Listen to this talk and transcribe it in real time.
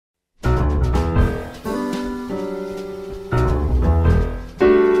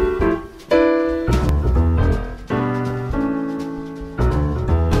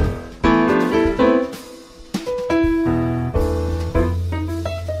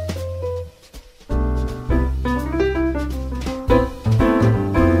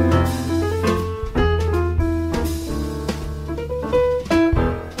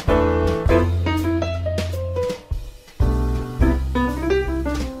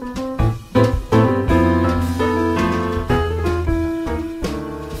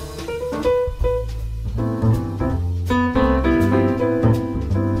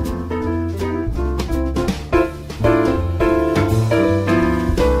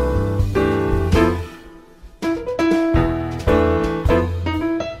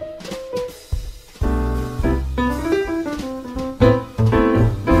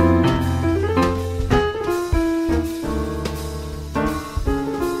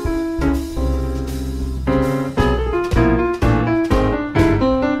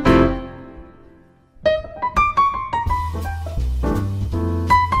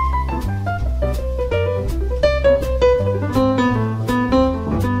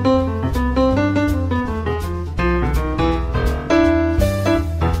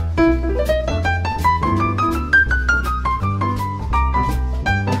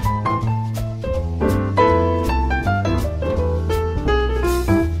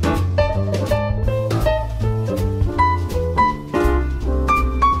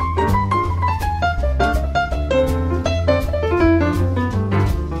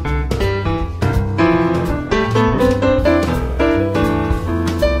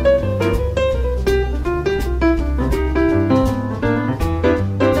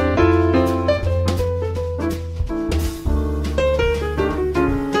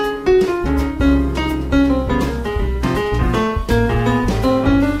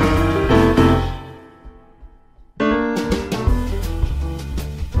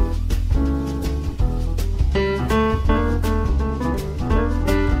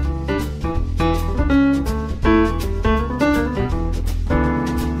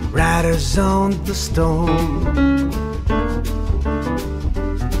Riders on the storm,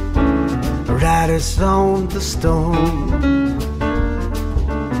 riders on the storm.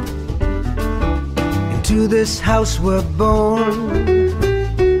 Into this house we're born,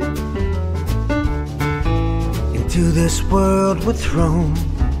 into this world we're thrown.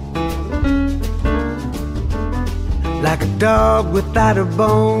 Like a dog without a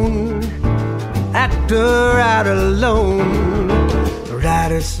bone, an actor out alone.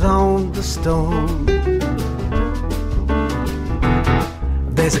 Riders on the storm.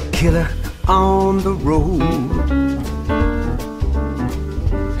 There's a killer on the road.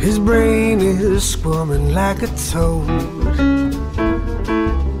 His brain is squirming like a toad.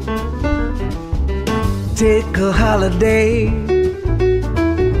 Take a holiday,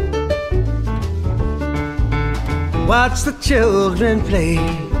 watch the children play.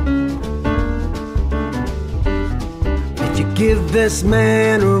 If you give this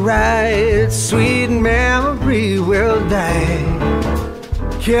man a ride, sweet memory will die.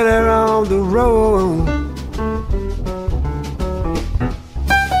 Killer on the road.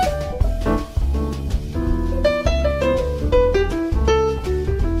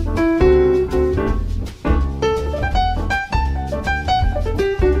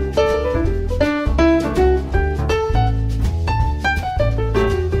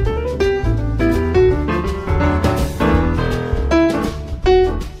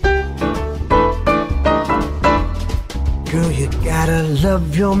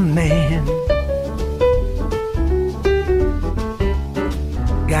 Love your man,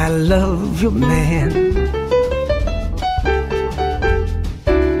 gotta love your man.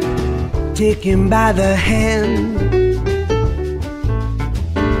 Take him by the hand,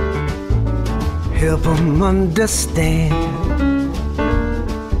 help him understand.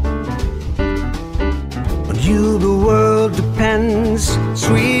 On you the world depends,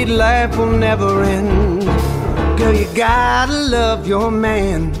 sweet life will never end. Girl, you gotta love your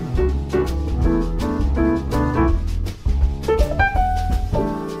man.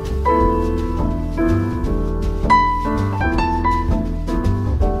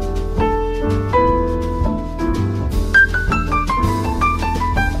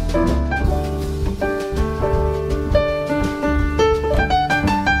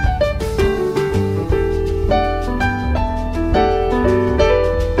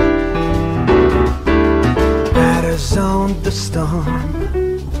 On the storm,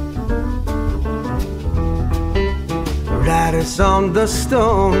 riders on the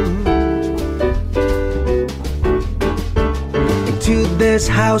storm. Into this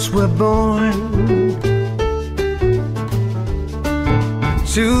house we're born,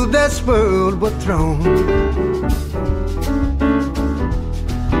 to this world we're thrown.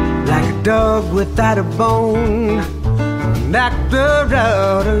 Like a dog without a bone, an actor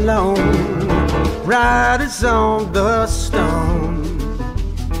out alone. Riders on the storm,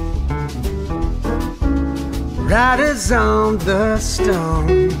 riders on the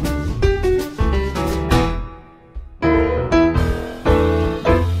storm.